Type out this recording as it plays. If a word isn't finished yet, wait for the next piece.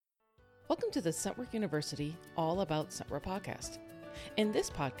Welcome to the Scentwork University All About Scentwork podcast. In this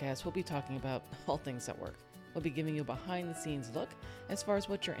podcast, we'll be talking about all things Scentwork. We'll be giving you a behind-the-scenes look as far as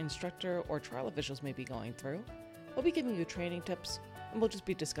what your instructor or trial officials may be going through. We'll be giving you training tips, and we'll just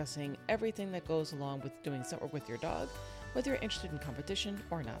be discussing everything that goes along with doing Scentwork with your dog, whether you're interested in competition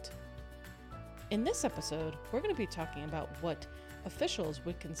or not. In this episode, we're going to be talking about what officials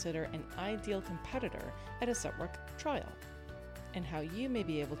would consider an ideal competitor at a Scentwork trial, and how you may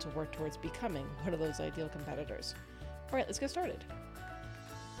be able to work towards becoming one of those ideal competitors. All right, let's get started.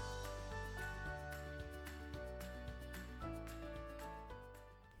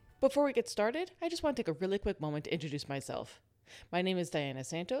 Before we get started, I just want to take a really quick moment to introduce myself. My name is Diana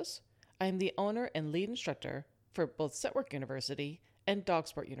Santos. I am the owner and lead instructor for both Scentwork University and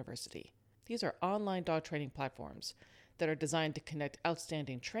Dogsport University. These are online dog training platforms that are designed to connect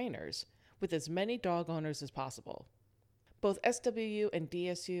outstanding trainers with as many dog owners as possible. Both SWU and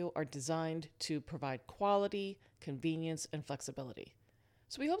DSU are designed to provide quality, convenience, and flexibility.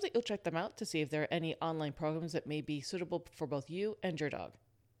 So we hope that you'll check them out to see if there are any online programs that may be suitable for both you and your dog.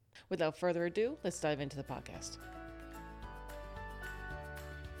 Without further ado, let's dive into the podcast.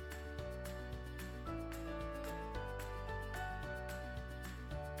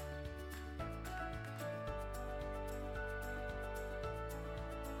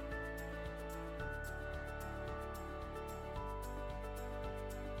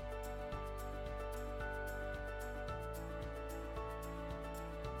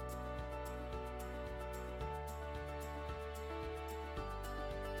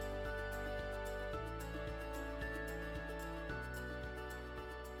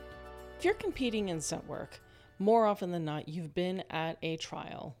 If you're competing in Scentwork, more often than not, you've been at a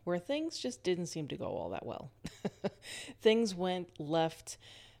trial where things just didn't seem to go all that well. Things went left,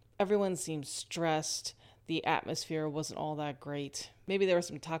 everyone seemed stressed, the atmosphere wasn't all that great. Maybe there were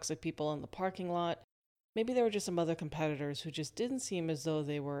some toxic people in the parking lot. Maybe there were just some other competitors who just didn't seem as though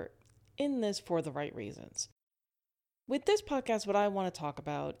they were in this for the right reasons. With this podcast, what I want to talk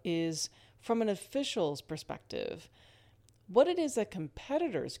about is, from an official's perspective, what it is that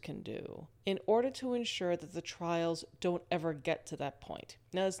competitors can do in order to ensure that the trials don't ever get to that point.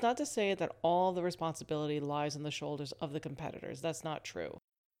 Now, it's not to say that all the responsibility lies on the shoulders of the competitors. That's not true.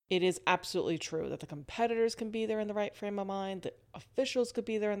 It is absolutely true that the competitors can be there in the right frame of mind, the officials could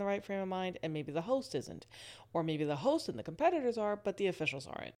be there in the right frame of mind, and maybe the host isn't. Or maybe the host and the competitors are, but the officials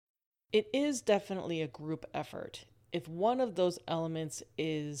aren't. It is definitely a group effort. If one of those elements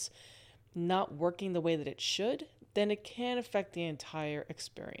is not working the way that it should, then it can affect the entire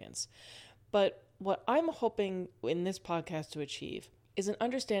experience. But what I'm hoping in this podcast to achieve is an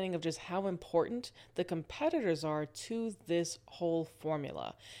understanding of just how important the competitors are to this whole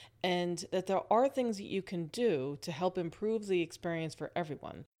formula, and that there are things that you can do to help improve the experience for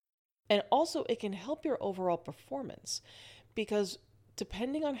everyone. And also, it can help your overall performance, because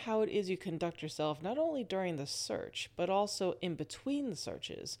depending on how it is you conduct yourself, not only during the search, but also in between the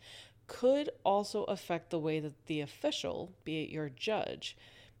searches, could also affect the way that the official, be it your judge,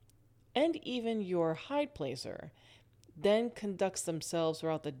 and even your hide placer, then conducts themselves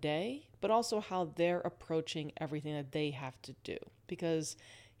throughout the day, but also how they're approaching everything that they have to do. Because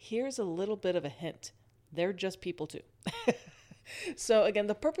here's a little bit of a hint. They're just people too. So again,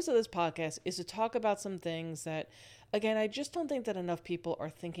 the purpose of this podcast is to talk about some things that, again, I just don't think that enough people are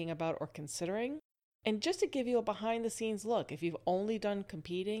thinking about or considering. And just to give you a behind the scenes look, if you've only done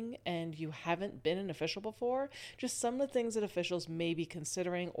competing and you haven't been an official before, just some of the things that officials may be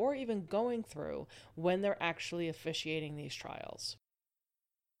considering or even going through when they're actually officiating these trials.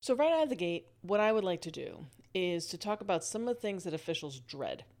 So right out of the gate, what I would like to do is to talk about some of the things that officials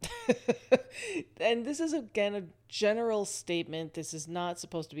dread. And this is, again, a general statement. This is not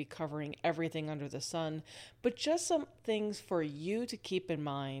supposed to be covering everything under the sun, but just some things for you to keep in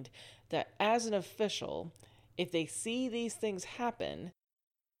mind that as an official, if they see these things happen,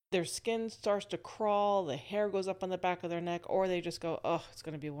 their skin starts to crawl, the hair goes up on the back of their neck, or they just go, oh, it's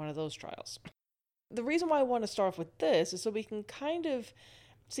going to be one of those trials. The reason why I want to start off with this is so we can kind of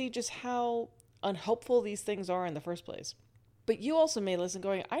see just how unhelpful these things are in the first place. But you also may listen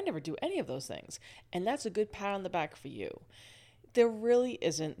going, I never do any of those things. And that's a good pat on the back for you. There really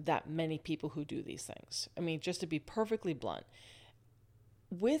isn't that many people who do these things. I mean, just to be perfectly blunt,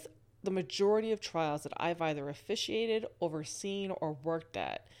 with the majority of trials that I've either officiated, overseen, or worked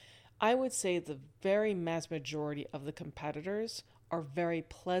at, I would say the very mass majority of the competitors are very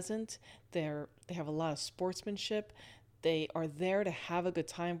pleasant. They have a lot of sportsmanship. They are there to have a good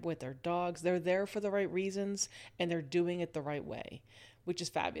time with their dogs. They're there for the right reasons, and they're doing it the right way, which is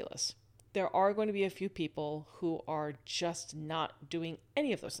fabulous. There are going to be a few people who are just not doing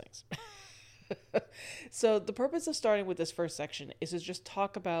any of those things. So the purpose of starting with this first section is to just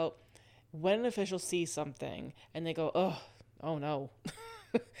talk about when an official sees something and they go, oh no.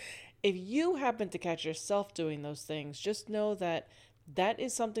 If you happen to catch yourself doing those things, just know that that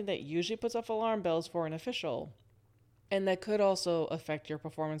is something that usually puts off alarm bells for an official. And that could also affect your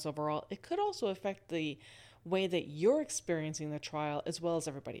performance overall. It could also affect the way that you're experiencing the trial as well as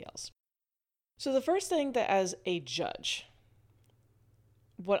everybody else. So the first thing that as a judge,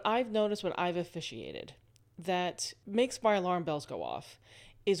 what I've noticed when I've officiated that makes my alarm bells go off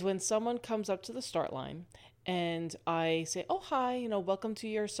is when someone comes up to the start line and I say, oh, hi, welcome to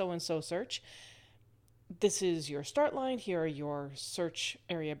your so-and-so search. This is your start line. Here are your search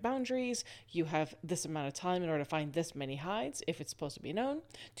area boundaries. You have this amount of time in order to find this many hides, if it's supposed to be known.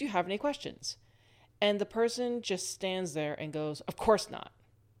 Do you have any questions? And the person just stands there and goes, of course not.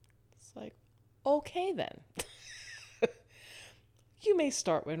 It's like, okay then. You may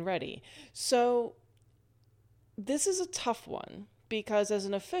start when ready. So this is a tough one because as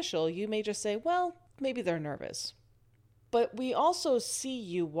an official, you may just say, well, maybe they're nervous. But we also see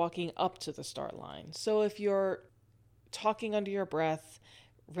you walking up to the start line. So if you're talking under your breath,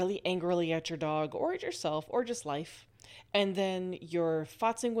 really angrily at your dog or at yourself or just life, and then you're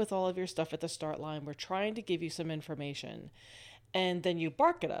fotzing with all of your stuff at the start line, we're trying to give you some information, and then you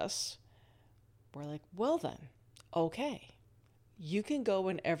bark at us, we're like, well then, okay. You can go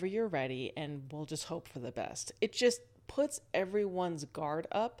whenever you're ready and we'll just hope for the best. It just puts everyone's guard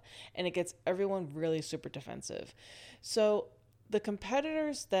up and it gets everyone really super defensive. So the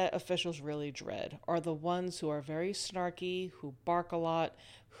competitors that officials really dread are the ones who are very snarky, who bark a lot,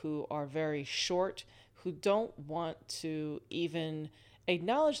 who are very short, who don't want to even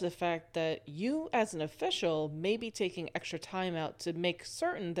acknowledge the fact that you as an official may be taking extra time out to make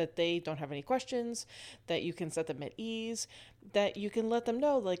certain that they don't have any questions, that you can set them at ease, that you can let them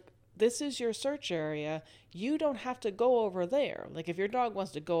know, like, this is your search area. You don't have to go over there. Like if your dog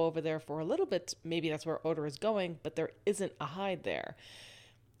wants to go over there for a little bit, maybe that's where odor is going, but there isn't a hide there.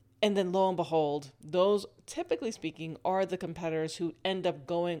 And then lo and behold, those, typically speaking, are the competitors who end up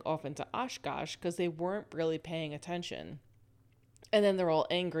going off into Oshkosh because they weren't really paying attention. And then they're all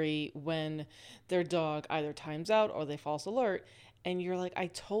angry when their dog either times out or they false alert. And you're like, I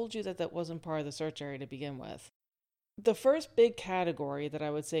told you that that wasn't part of the search area to begin with. The first big category that I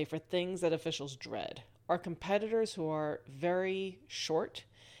would say for things that officials dread are competitors who are very short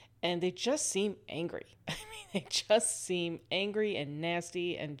and they just seem angry. I mean, they just seem angry and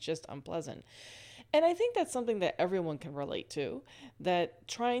nasty and just unpleasant. And I think that's something that everyone can relate to, that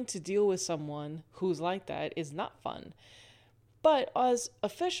trying to deal with someone who's like that is not fun. But as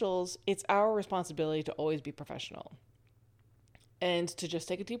officials, it's our responsibility to always be professional and to just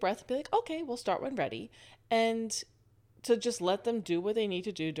take a deep breath and be like, okay, we'll start when ready. And to just let them do what they need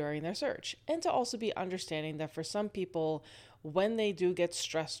to do during their search. And to also be understanding that for some people, when they do get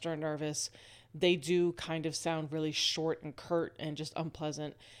stressed or nervous, they do kind of sound really short and curt and just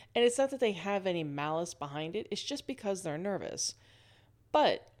unpleasant. And it's not that they have any malice behind it. It's just because they're nervous.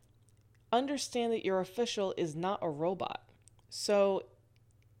 But understand that your official is not a robot. So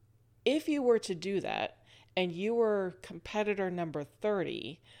if you were to do that and you were competitor number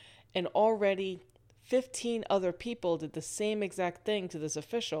 30 and already 15 other people did the same exact thing to this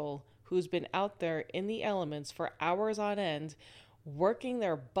official who's been out there in the elements for hours on end, working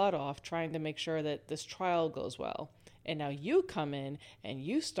their butt off trying to make sure that this trial goes well, and now you come in and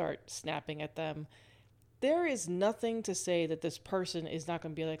you start snapping at them, there is nothing to say that this person is not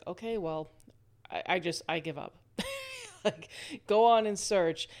going to be like, okay, well, I give up. Like, go on and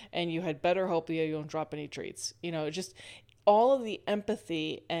search, and you had better hope that you don't drop any treats. Just all of the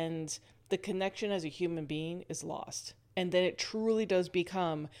empathy and the connection as a human being is lost. And then it truly does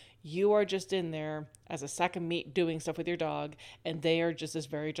become, you are just in there as a sack of meat doing stuff with your dog, and they are just this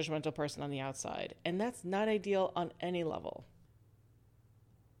very judgmental person on the outside. And that's not ideal on any level.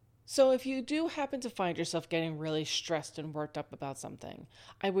 So if you do happen to find yourself getting really stressed and worked up about something,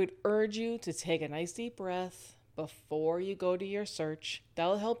 I would urge you to take a nice deep breath before you go to your search.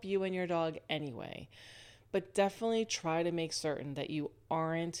 That'll help you and your dog anyway. But definitely try to make certain that you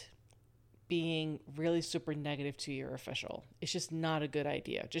aren't being really super negative to your official. It's just not a good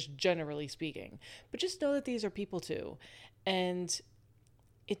idea, just generally speaking. But just know that these are people too. And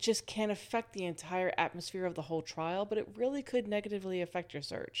it just can affect the entire atmosphere of the whole trial, but it really could negatively affect your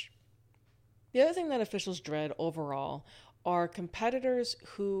search. The other thing that officials dread overall are competitors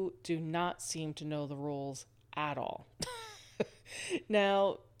who do not seem to know the rules at all.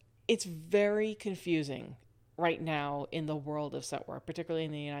 Now, it's very confusing right now in the world of scent work, particularly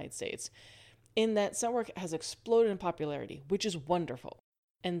in the United States, in that scent work has exploded in popularity, which is wonderful.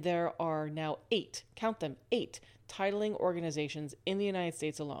 And there are now 8, count them, 8 titling organizations in the United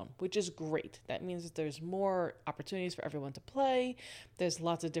States alone, which is great. That means that there's more opportunities for everyone to play. There's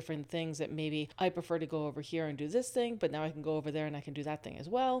lots of different things that maybe I prefer to go over here and do this thing, but now I can go over there and I can do that thing as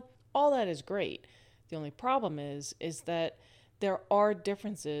well. All that is great. The only problem is that there are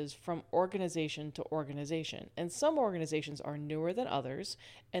differences from organization to organization, and some organizations are newer than others,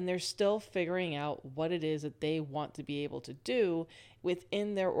 and they're still figuring out what it is that they want to be able to do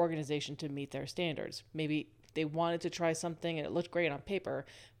within their organization to meet their standards. Maybe they wanted to try something and it looked great on paper,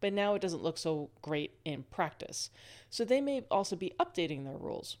 but now it doesn't look so great in practice. So they may also be updating their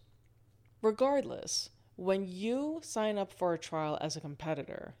rules. Regardless, when you sign up for a trial as a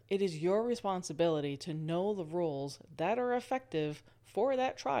competitor, it is your responsibility to know the rules that are effective for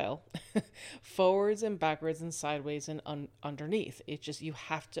that trial, forwards and backwards and sideways and underneath. It's just you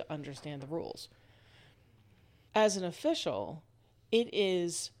have to understand the rules. As an official, it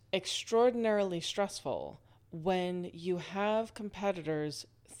is extraordinarily stressful when you have competitors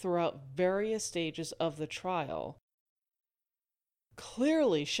throughout various stages of the trial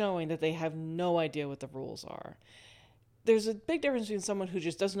clearly showing that they have no idea what the rules are. There's a big difference between someone who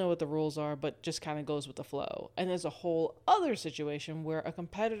just doesn't know what the rules are but just kind of goes with the flow. And there's a whole other situation where a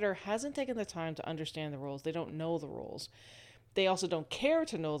competitor hasn't taken the time to understand the rules. They don't know the rules. They also don't care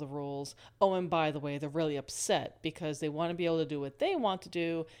to know the rules. Oh, and by the way, they're really upset because they want to be able to do what they want to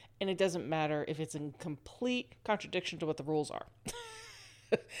do, and it doesn't matter if it's in complete contradiction to what the rules are.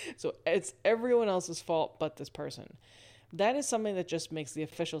 So it's everyone else's fault but this person. That is something that just makes the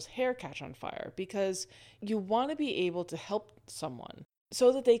official's hair catch on fire, because you want to be able to help someone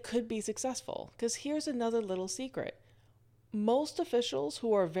so that they could be successful. Because here's another little secret. Most officials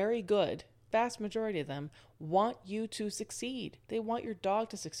who are very good, vast majority of them, want you to succeed. They want your dog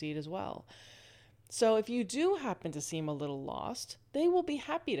to succeed as well. So if you do happen to seem a little lost, they will be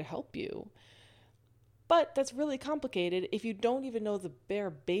happy to help you. But that's really complicated if you don't even know the bare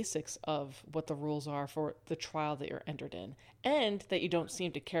basics of what the rules are for the trial that you're entered in, and that you don't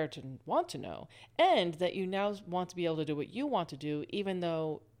seem to care to want to know, and that you now want to be able to do what you want to do, even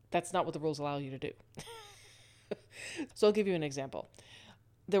though that's not what the rules allow you to do. So I'll give you an example.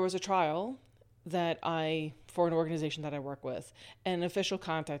 There was a trial that for an organization that I work with, an official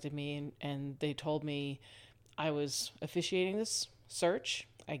contacted me and they told me I was officiating this search.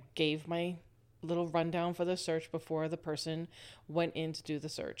 I gave my little rundown for the search before the person went in to do the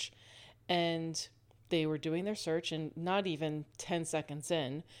search. And they were doing their search, and not even 10 seconds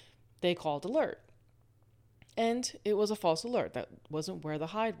in, they called alert. And it was a false alert. That wasn't where the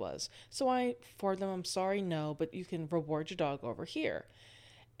hide was. So I informed them, I'm sorry, no, but you can reward your dog over here.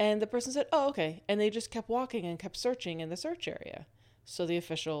 And the person said, oh, okay. And they just kept walking and kept searching in the search area. So the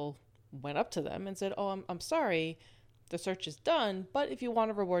official went up to them and said, oh, I'm sorry, the search is done, but if you want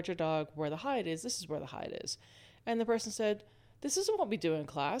to reward your dog where the hide is, this is where the hide is. And the person said, this isn't what we do in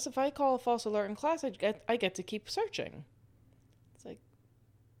class. If I call a false alert in class, I get to keep searching. It's like,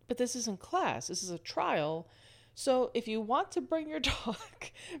 but this isn't class. This is a trial. So if you want to bring your dog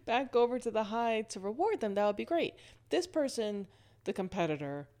back over to the hide to reward them, that would be great. This person, the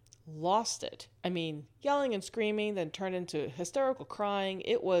competitor, lost it. I mean, yelling and screaming, then turned into hysterical crying.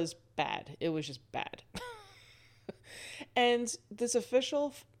 It was bad. It was just bad. And this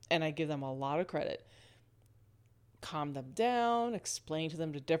official, and I give them a lot of credit, calmed them down, explained to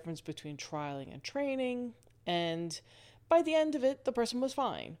them the difference between trialing and training, and by the end of it, the person was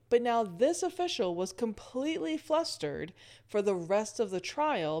fine. But now this official was completely flustered for the rest of the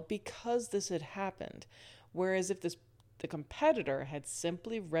trial because this had happened. Whereas if the competitor had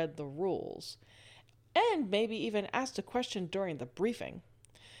simply read the rules and maybe even asked a question during the briefing,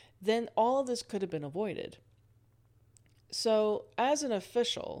 then all of this could have been avoided. So as an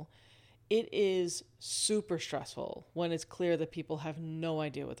official, it is super stressful when it's clear that people have no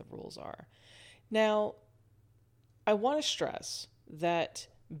idea what the rules are. Now, I want to stress that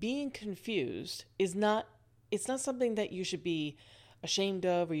being confused it's not something that you should be ashamed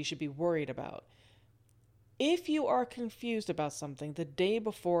of or you should be worried about. If you are confused about something the day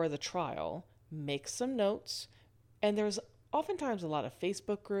before the trial, make some notes, and there's oftentimes a lot of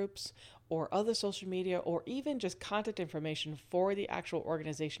Facebook groups or other social media or even just contact information for the actual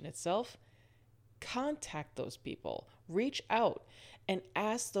organization itself. Contact those people, reach out and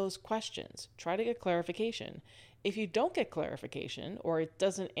ask those questions. Try to get clarification. If you don't get clarification or it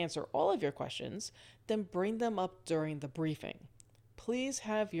doesn't answer all of your questions, then bring them up during the briefing. Please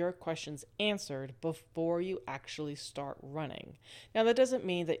have your questions answered before you actually start running. Now, that doesn't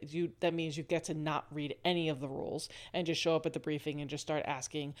mean that means you get to not read any of the rules and just show up at the briefing and just start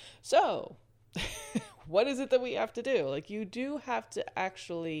asking, so What is it that we have to do? Like, you do have to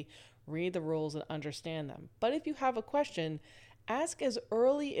actually read the rules and understand them. But if you have a question, ask as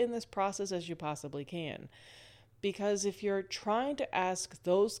early in this process as you possibly can. Because if you're trying to ask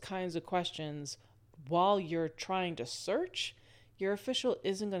those kinds of questions while you're trying to search, your official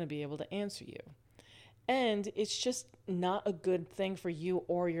isn't going to be able to answer you. And it's just not a good thing for you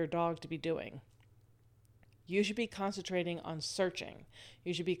or your dog to be doing. You should be concentrating on searching.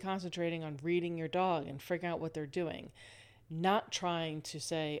 You should be concentrating on reading your dog and figuring out what they're doing, not trying to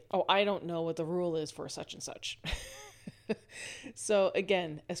say, oh, I don't know what the rule is for such and such. So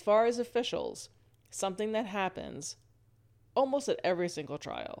again, as far as officials, something that happens almost at every single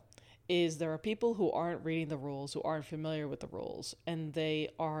trial is there are people who aren't reading the rules, who aren't familiar with the rules, and they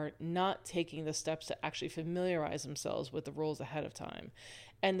are not taking the steps to actually familiarize themselves with the rules ahead of time.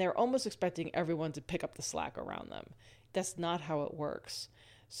 And they're almost expecting everyone to pick up the slack around them. That's not how it works.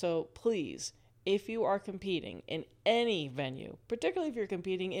 So please, if you are competing in any venue, particularly if you're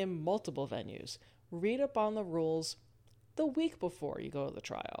competing in multiple venues, read up on the rules the week before you go to the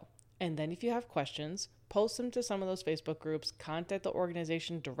trial. And then if you have questions, post them to some of those Facebook groups, contact the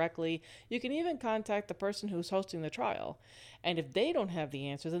organization directly. You can even contact the person who's hosting the trial. And if they don't have the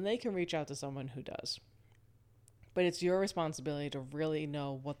answer, then they can reach out to someone who does. But it's your responsibility to really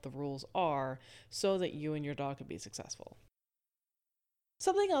know what the rules are so that you and your dog can be successful.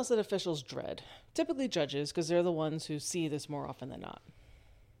 Something else that officials dread, typically judges, because they're the ones who see this more often than not,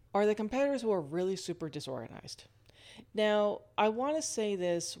 are the competitors who are really super disorganized. Now, I want to say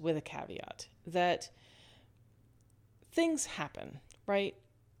this with a caveat that things happen, right?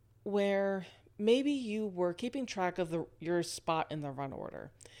 Where maybe you were keeping track of your spot in the run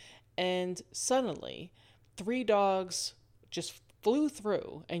order, and suddenly 3 dogs just flew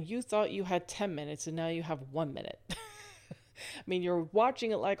through, and you thought you had 10 minutes, and now you have 1 minute. I mean, you're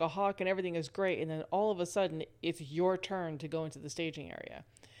watching it like a hawk, and everything is great, and then all of a sudden, it's your turn to go into the staging area.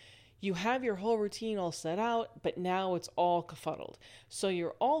 You have your whole routine all set out, but now it's all kerfuddled. So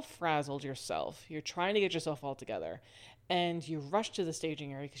you're all frazzled yourself. You're trying to get yourself all together. And you rush to the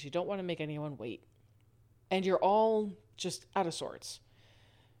staging area because you don't want to make anyone wait. And you're all just out of sorts.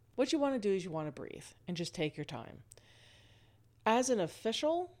 What you want to do is you want to breathe and just take your time. As an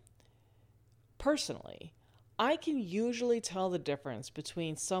official, personally, I can usually tell the difference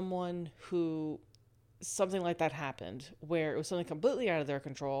between someone who something like that happened, where it was something completely out of their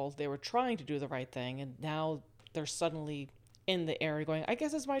control. They were trying to do the right thing, and now they're suddenly in the area going, I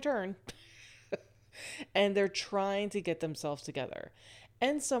guess it's my turn. And they're trying to get themselves together.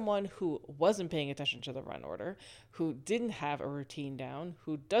 And someone who wasn't paying attention to the run order, who didn't have a routine down,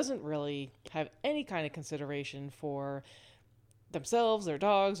 who doesn't really have any kind of consideration for themselves, their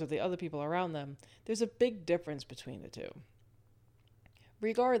dogs, or the other people around them. There's a big difference between the two.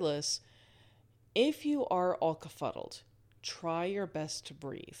 Regardless, if you are all kerfuddled, try your best to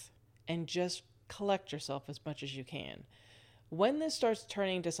breathe and just collect yourself as much as you can. When this starts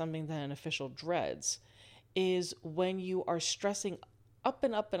turning to something that an official dreads is when you are stressing up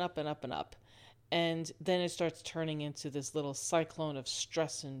and up and up and up and up, and then it starts turning into this little cyclone of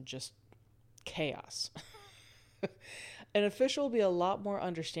stress and just chaos. An official will be a lot more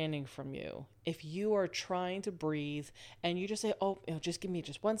understanding from you if you are trying to breathe and you just say, just give me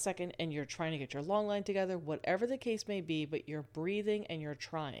just 1 second, and you're trying to get your long line together, whatever the case may be, but you're breathing and you're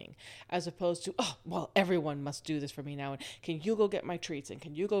trying, as opposed to, everyone must do this for me now. And can you go get my treats? And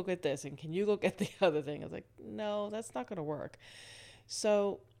can you go get this? And can you go get the other thing? It's like, no, that's not going to work.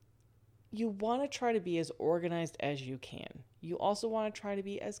 So you want to try to be as organized as you can. You also want to try to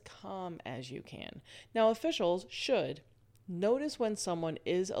be as calm as you can. Now, officials should notice when someone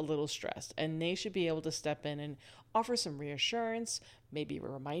is a little stressed, and they should be able to step in and offer some reassurance, maybe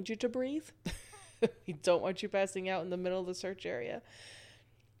remind you to breathe. We don't want you passing out in the middle of the search area.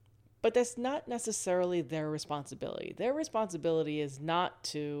 But that's not necessarily their responsibility. Their responsibility is not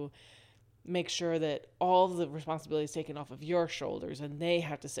to make sure that all the responsibility is taken off of your shoulders and they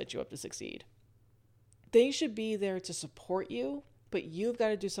have to set you up to succeed. They should be there to support you, but you've got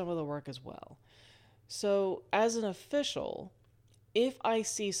to do some of the work as well. So as an official, if I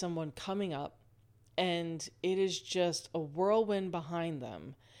see someone coming up and it is just a whirlwind behind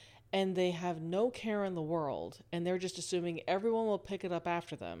them and they have no care in the world and they're just assuming everyone will pick it up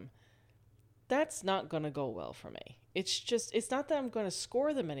after them, that's not going to go well for me. It's not that I'm going to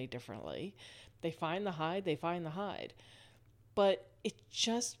score them any differently. They find the hide. But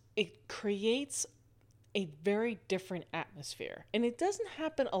it creates a very different atmosphere. And it doesn't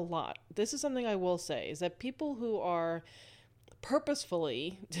happen a lot. This is something I will say, is that people who are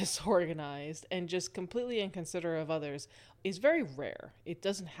purposefully disorganized and just completely inconsiderate of others is very rare. It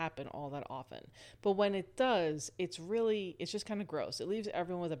doesn't happen all that often. But when it does, it's just kind of gross. It leaves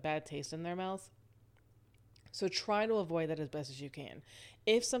everyone with a bad taste in their mouth. So try to avoid that as best as you can.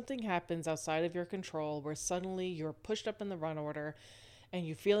 If something happens outside of your control where suddenly you're pushed up in the run order and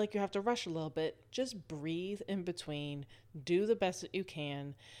you feel like you have to rush a little bit, just breathe in between, do the best that you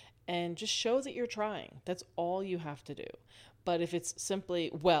can, and just show that you're trying. That's all you have to do. But if it's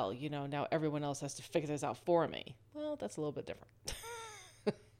simply, well, now everyone else has to figure this out for me, well, that's a little bit different.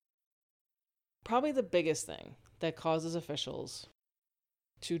 Probably the biggest thing that causes officials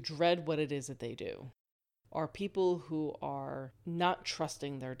to dread what it is that they do are people who are not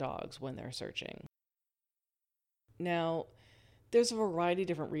trusting their dogs when they're searching. Now, there's a variety of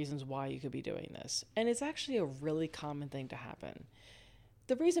different reasons why you could be doing this, and it's actually a really common thing to happen.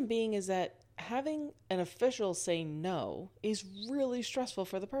 The reason being is that having an official say no is really stressful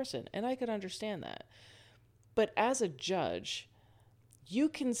for the person, and I could understand that. But as a judge, you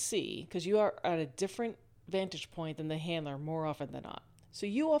can see, because you are at a different vantage point than the handler more often than not. So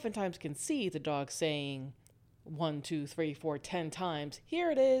you oftentimes can see the dog saying 1, 2, 3, 4, 10 times,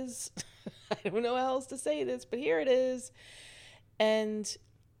 here it is. I don't know how else to say this, but here it is. And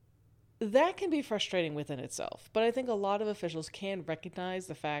that can be frustrating within itself. But I think a lot of officials can recognize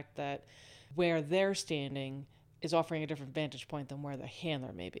the fact that where they're standing is offering a different vantage point than where the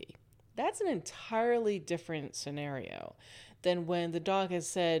handler may be. That's an entirely different scenario than when the dog has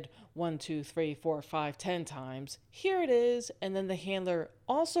said 1, 2, 3, 4, 5, 10 times, here it is, and then the handler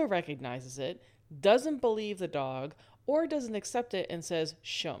also recognizes it, doesn't believe the dog, or doesn't accept it and says,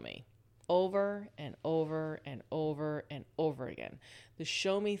 show me, over and over and over and over again. The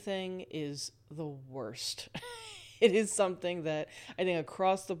show me thing is the worst. It is something that I think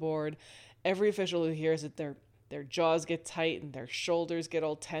across the board, every official who hears it, their jaws get tight and their shoulders get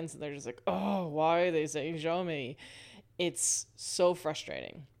all tense and they're just like, oh, why are they saying show me? It's so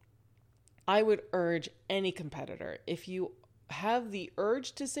frustrating. I would urge any competitor, if you have the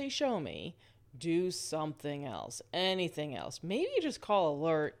urge to say show me, do something else, anything else. Maybe you just call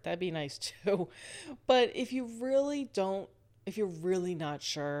alert. That'd be nice too. But if you're really not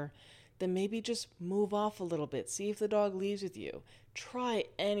sure, then maybe just move off a little bit. See if the dog leaves with you. Try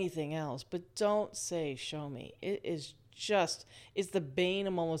anything else, but don't say show me. It's the bane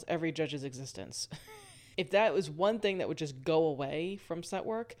of almost every judge's existence. If that was one thing that would just go away from set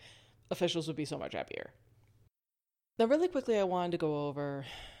work, officials would be so much happier. Now, really quickly, I wanted to go over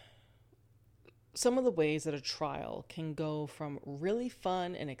some of the ways that a trial can go from really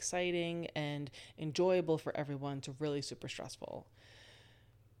fun and exciting and enjoyable for everyone to really super stressful.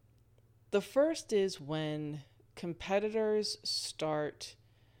 The first is when competitors start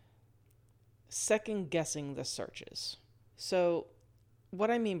second guessing the searches. So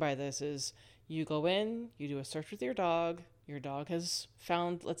what I mean by this is you go in, you do a search with your dog has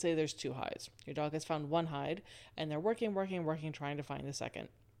found, let's say there's 2 hides. Your dog has found 1 hide and they're working, trying to find the second.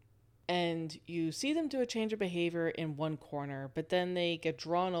 And you see them do a change of behavior in one corner, but then they get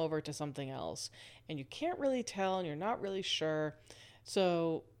drawn over to something else and you can't really tell and you're not really sure.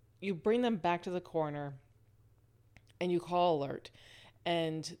 So you bring them back to the corner and you call alert.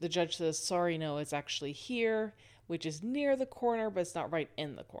 And the judge says, sorry, no, it's actually here, which is near the corner, but it's not right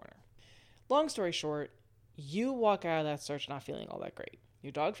in the corner. Long story short, you walk out of that search not feeling all that great.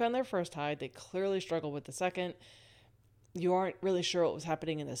 Your dog found their first hide. They clearly struggled with the second. You aren't really sure what was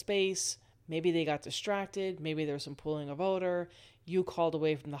happening in the space. Maybe they got distracted. Maybe there was some pooling of odor. You called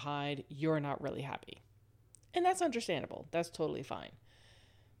away from the hide. You're not really happy. And that's understandable. That's totally fine.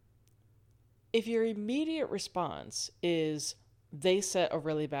 If your immediate response is they set a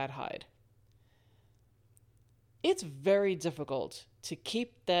really bad hide, it's very difficult to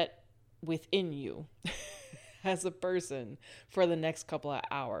keep that within you as a person for the next couple of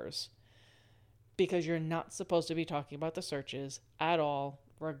hours, because you're not supposed to be talking about the searches at all,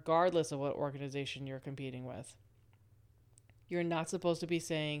 regardless of what organization you're competing with. You're not supposed to be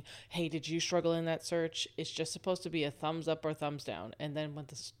saying, hey, did you struggle in that search? It's just supposed to be a thumbs up or thumbs down. And then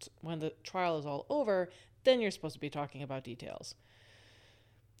when the trial is all over, then you're supposed to be talking about details.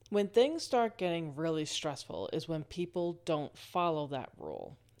 When things start getting really stressful is when people don't follow that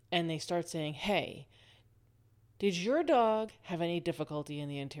rule. And they start saying, hey, did your dog have any difficulty in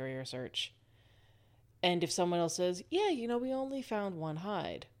the interior search? And if someone else says, yeah, we only found 1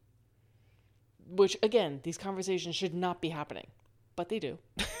 hide. Which, again, these conversations should not be happening. But they do.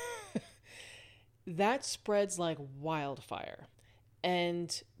 That spreads like wildfire.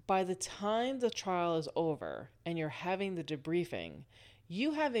 And by the time the trial is over and you're having the debriefing,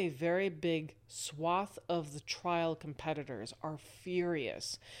 you have a very big swath of the trial competitors are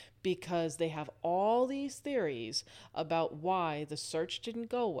furious because they have all these theories about why the search didn't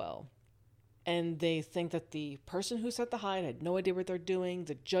go well. And they think that the person who set the hide had no idea what they're doing,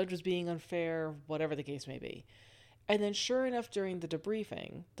 the judge was being unfair, whatever the case may be. And then, sure enough, during the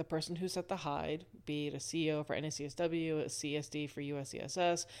debriefing, the person who set the hide, be it a CEO for NSCSW, a CSD for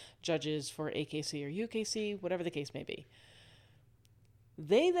USCSS, judges for AKC or UKC, whatever the case may be,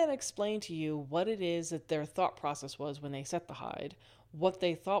 they then explain to you what it is that their thought process was when they set the hide, what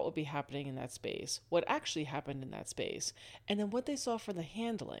they thought would be happening in that space, what actually happened in that space, and then what they saw for the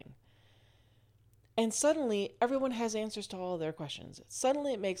handling. And suddenly, everyone has answers to all their questions.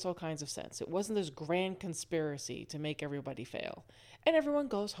 Suddenly, it makes all kinds of sense. It wasn't this grand conspiracy to make everybody fail. And everyone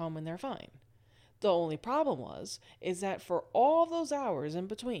goes home and they're fine. The only problem is that for all those hours in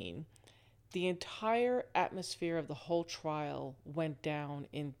between, the entire atmosphere of the whole trial went down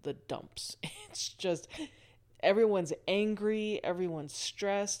in the dumps. It's just, everyone's angry, everyone's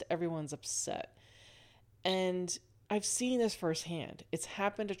stressed, everyone's upset. And I've seen this firsthand. It's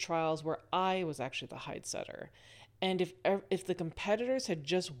happened to trials where I was actually the hide setter. And if the competitors had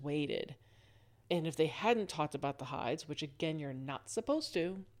just waited, and if they hadn't talked about the hides, which again, you're not supposed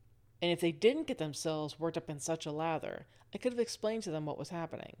to, and if they didn't get themselves worked up in such a lather, I could have explained to them what was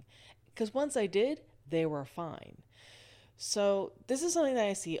happening. Because once I did, they were fine. So this is something that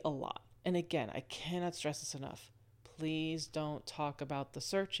I see a lot. And again, I cannot stress this enough. Please don't talk about the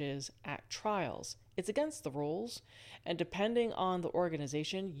searches at trials. It's against the rules. And depending on the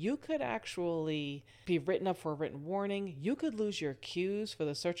organization, you could actually be written up for a written warning. You could lose your cues for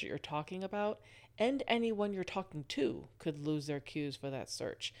the search that you're talking about. And anyone you're talking to could lose their cues for that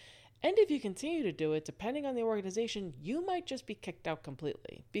search. And if you continue to do it, depending on the organization, you might just be kicked out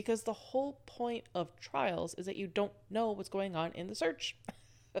completely. Because the whole point of trials is that you don't know what's going on in the search.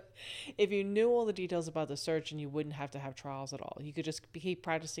 If you knew all the details about the search, and you wouldn't have to have trials at all. You could just keep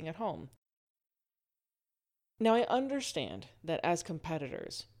practicing at home. Now, I understand that as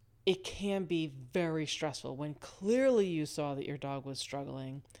competitors, it can be very stressful when clearly you saw that your dog was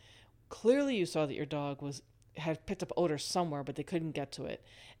struggling. Clearly you saw that your dog had picked up odor somewhere, but they couldn't get to it.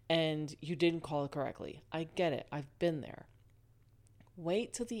 And you didn't call it correctly. I get it. I've been there.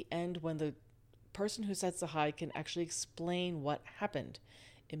 Wait till the end when the person who sets the hide can actually explain what happened.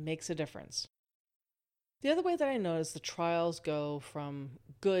 It makes a difference. The other way that I notice the trials go from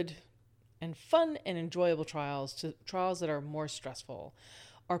good and fun and enjoyable trials to trials that are more stressful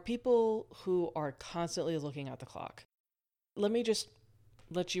are people who are constantly looking at the clock. Let me just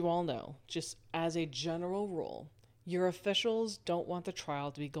let you all know, just as a general rule, your officials don't want the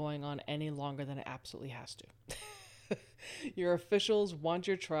trial to be going on any longer than it absolutely has to. Your officials want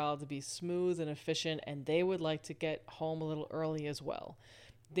your trial to be smooth and efficient, and they would like to get home a little early as well.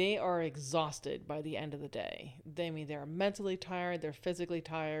 They are exhausted by the end of the day. They're mentally tired, they're physically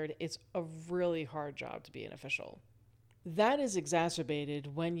tired. It's a really hard job to be an official. That is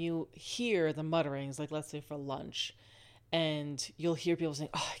exacerbated when you hear the mutterings, like let's say for lunch, and you'll hear people saying,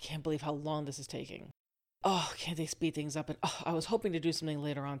 "Oh, I can't believe how long this is taking. Oh, can't they speed things up? And oh, I was hoping to do something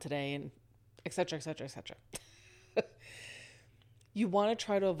later on today," and etc., etc., etc. You want to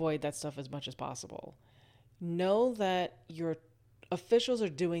try to avoid that stuff as much as possible. Know that your officials are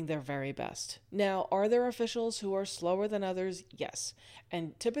doing their very best. Now, are there officials who are slower than others? Yes.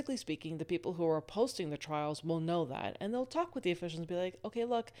 And typically speaking, the people who are posting the trials will know that. And they'll talk with the officials and be like, okay,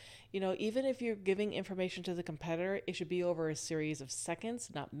 look, even if you're giving information to the competitor, it should be over a series of seconds,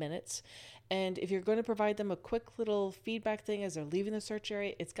 not minutes. And if you're going to provide them a quick little feedback thing as they're leaving the search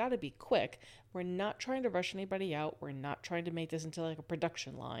area, it's got to be quick. We're not trying to rush anybody out. We're not trying to make this into like a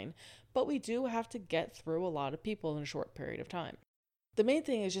production line. But we do have to get through a lot of people in a short period of time. The main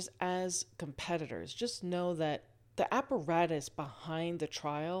thing is just as competitors, just know that the apparatus behind the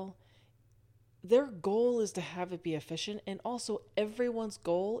trial, their goal is to have it be efficient, and also everyone's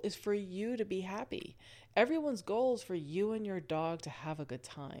goal is for you to be happy. Everyone's goal is for you and your dog to have a good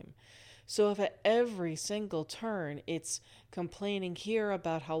time. So if at every single turn it's complaining here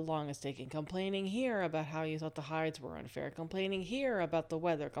about how long it's taking, complaining here about how you thought the hides were unfair, complaining here about the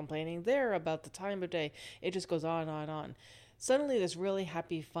weather, complaining there about the time of day, it just goes on and on and on. Suddenly this really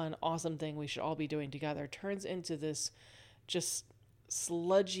happy, fun, awesome thing we should all be doing together turns into this just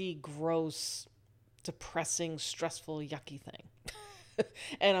sludgy, gross, depressing, stressful, yucky thing.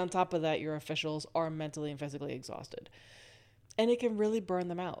 And on top of that, your officials are mentally and physically exhausted. And it can really burn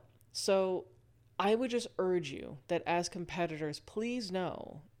them out. So I would just urge you that as competitors, please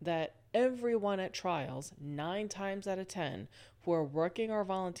know that everyone at trials, 9 times out of 10, who are working or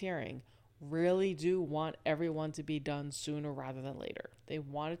volunteering, really do want everyone to be done sooner rather than later. They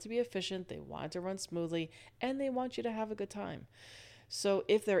want it to be efficient, they want it to run smoothly, and they want you to have a good time. So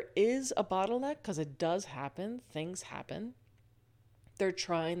if there is a bottleneck, because it does happen, things happen, they're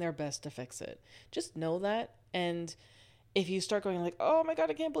trying their best to fix it. Just know that. And if you start going like, oh my God,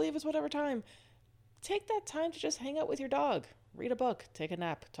 I can't believe it's whatever time, take that time to just hang out with your dog, read a book, take a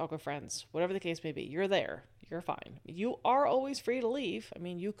nap, talk with friends, whatever the case may be. You're there. You're fine. You are always free to leave. I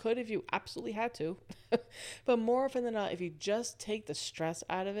mean, you could if you absolutely had to. But more often than not, if you just take the stress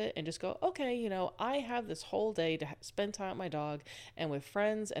out of it and just go, okay, I have this whole day to spend time with my dog and with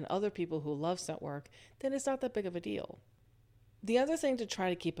friends and other people who love scent work, then it's not that big of a deal. The other thing to try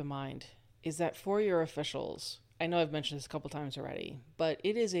to keep in mind is that for your officials, I know I've mentioned this a couple times already, but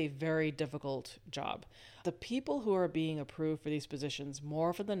it is a very difficult job. The people who are being approved for these positions, more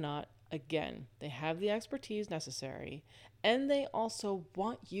often than not, again, they have the expertise necessary, and they also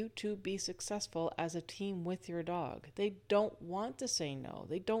want you to be successful as a team with your dog. They don't want to say no.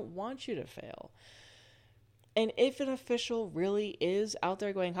 They don't want you to fail. And if an official really is out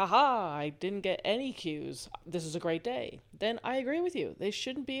there going, haha, I didn't get any cues, this is a great day, then I agree with you. They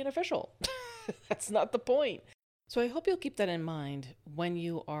shouldn't be an official. That's not the point. So I hope you'll keep that in mind when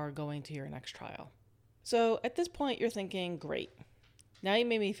you are going to your next trial. So at this point, you're thinking, great. Now you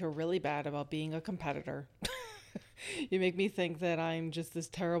made me feel really bad about being a competitor. You make me think that I'm just this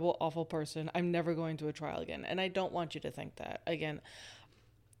terrible, awful person. I'm never going to a trial again. And I don't want you to think that. Again,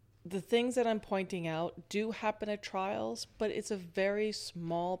 the things that I'm pointing out do happen at trials, but it's a very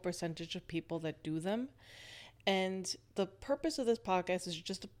small percentage of people that do them. And the purpose of this podcast is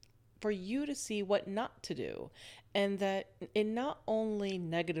just for you to see what not to do, and that it not only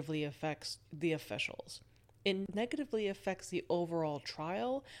negatively affects the officials, it negatively affects the overall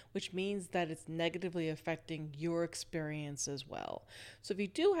trial, which means that it's negatively affecting your experience as well. So if you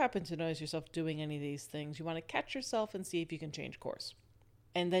do happen to notice yourself doing any of these things, you want to catch yourself and see if you can change course.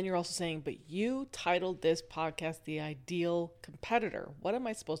 And then you're also saying, but you titled this podcast The Ideal Competitor. What am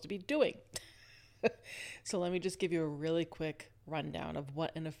I supposed to be doing? So let me just give you a really quick rundown of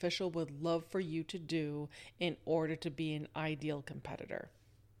what an official would love for you to do in order to be an ideal competitor.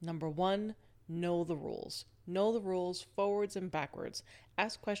 Number 1, know the rules. Know the rules forwards and backwards.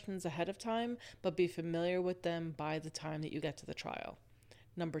 Ask questions ahead of time, but be familiar with them by the time that you get to the trial.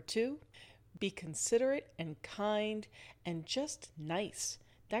 Number 2, be considerate and kind and just nice.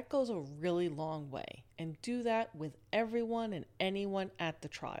 That goes a really long way. And do that with everyone and anyone at the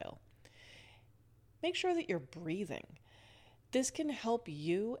trial. Make sure that you're breathing. This can help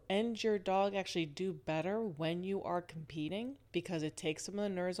you and your dog actually do better when you are competing because it takes some of the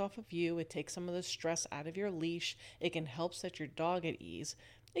nerves off of you. It takes some of the stress out of your leash. It can help set your dog at ease.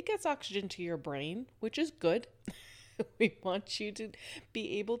 It gets oxygen to your brain, which is good. We want you to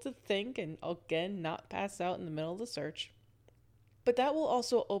be able to think and, again, not pass out in the middle of the search. But that will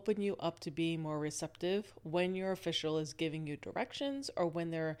also open you up to being more receptive when your official is giving you directions or when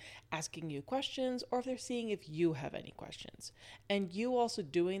they're asking you questions or if they're seeing if you have any questions. And you also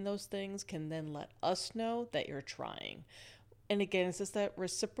doing those things can then let us know that you're trying. And again, it's just that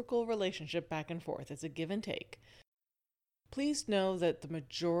reciprocal relationship back and forth. It's a give and take. Please know that the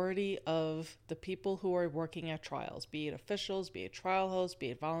majority of the people who are working at trials, be it officials, be it trial hosts, be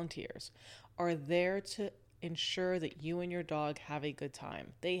it volunteers, are there to ensure that you and your dog have a good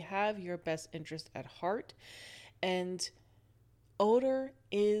time. They have your best interest at heart, and odor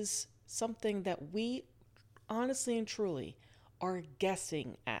is something that we honestly and truly are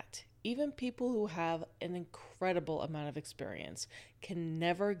guessing at. Even people who have an incredible amount of experience can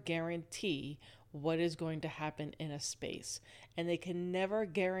never guarantee what is going to happen in a space. And they can never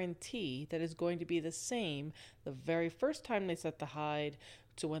guarantee that it's going to be the same the very first time they set the hide,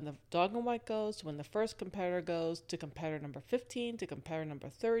 to when the dog and white goes, to when the first competitor goes, to competitor number 15, to competitor number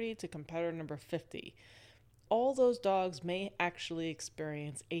 30, to competitor number 50. All those dogs may actually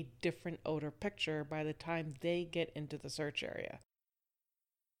experience a different odor picture by the time they get into the search area.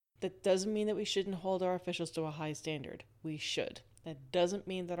 That doesn't mean that we shouldn't hold our officials to a high standard. We should. That doesn't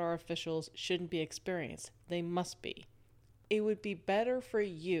mean that our officials shouldn't be experienced. They must be. It would be better for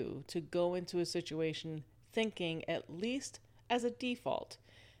you to go into a situation thinking, at least as a default,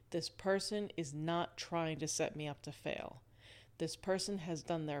 this person is not trying to set me up to fail. This person has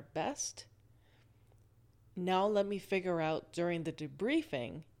done their best. Now let me figure out during the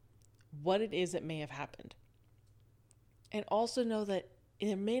debriefing what it is that may have happened. And also know that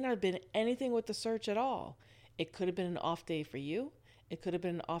it may not have been anything with the search at all. It could have been an off day for you. It could have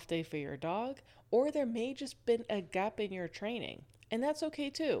been an off day for your dog. Or there may just been a gap in your training. And that's okay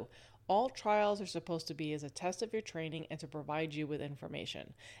too. All trials are supposed to be as a test of your training and to provide you with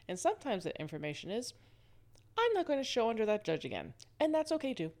information. And sometimes that information is, I'm not going to show under that judge again. And that's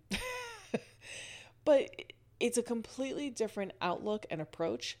okay too. But it's a completely different outlook and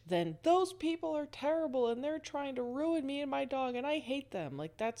approach than those people are terrible and they're trying to ruin me and my dog and I hate them.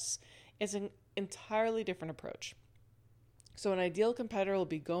 Like it's an entirely different approach. So an ideal competitor will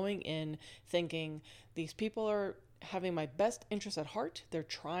be going in thinking these people are having my best interest at heart. They're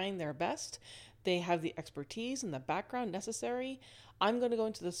trying their best. They have the expertise and the background necessary. I'm going to go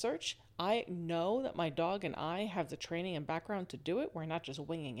into the search. I know that my dog and I have the training and background to do it. We're not just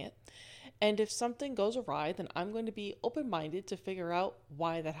winging it. And if something goes awry, then I'm going to be open-minded to figure out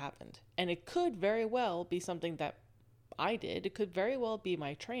why that happened. And it could very well be something that I did. It could very well be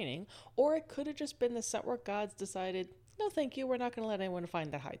my training, or it could have just been the scent work gods decided, no, thank you. We're not going to let anyone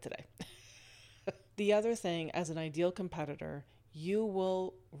find that hide today. The other thing, as an ideal competitor, you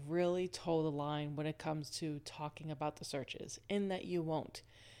will really toe the line when it comes to talking about the searches, in that you won't.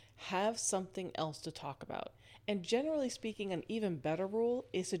 Have something else to talk about. And generally speaking, an even better rule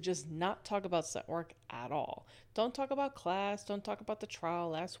is to just not talk about scent work at all. Don't talk about class. Don't talk about the trial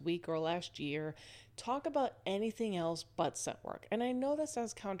last week or last year. Talk about anything else but scent work. And I know that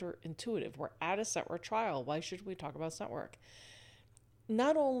sounds counterintuitive. We're at a scent work trial. Why should we talk about scent work?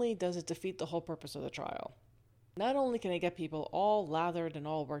 Not only does it defeat the whole purpose of the trial, not only can it get people all lathered and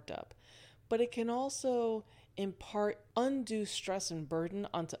all worked up, but it can also impart undue stress and burden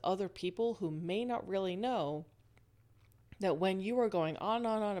onto other people who may not really know that when you were going on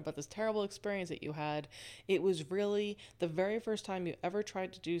and on about this terrible experience that you had, it was really the very first time you ever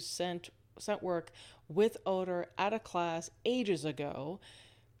tried to do scent work with odor at a class ages ago.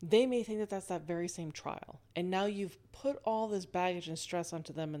 They may think that that's that very same trial. And now you've put all this baggage and stress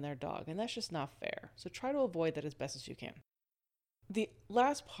onto them and their dog, and that's just not fair. So try to avoid that as best as you can. The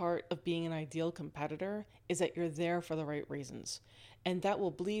last part of being an ideal competitor is that you're there for the right reasons. And that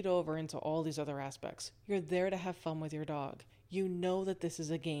will bleed over into all these other aspects. You're there to have fun with your dog. You know that this is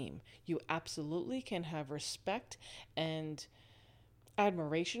a game. You absolutely can have respect and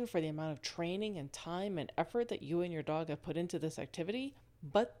admiration for the amount of training and time and effort that you and your dog have put into this activity,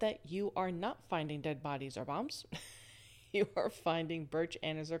 but that you are not finding dead bodies or bombs. You are finding birch,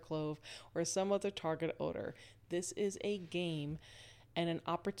 anise, or clove, or some other target odor. This is a game and an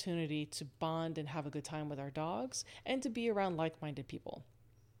opportunity to bond and have a good time with our dogs and to be around like-minded people.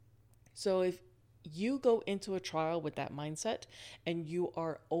 So if you go into a trial with that mindset and you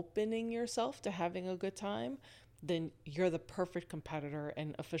are opening yourself to having a good time, then you're the perfect competitor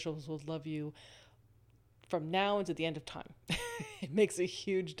and officials will love you from now until the end of time. It makes a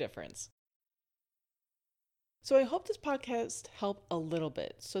huge difference. So I hope this podcast helped a little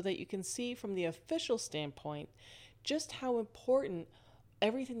bit so that you can see from the official standpoint just how important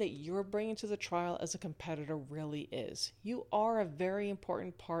everything that you're bringing to the trial as a competitor really is. You are a very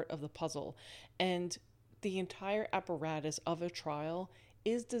important part of the puzzle, and the entire apparatus of a trial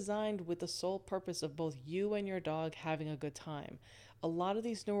is designed with the sole purpose of both you and your dog having a good time. A lot of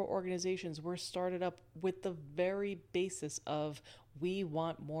these newer organizations were started up with the very basis of we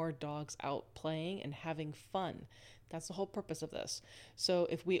want more dogs out playing and having fun. That's the whole purpose of this. So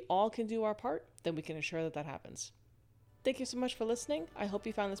if we all can do our part, then we can ensure that that happens. Thank you so much for listening. I hope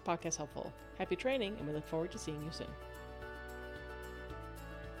you found this podcast helpful. Happy training, and we look forward to seeing you soon.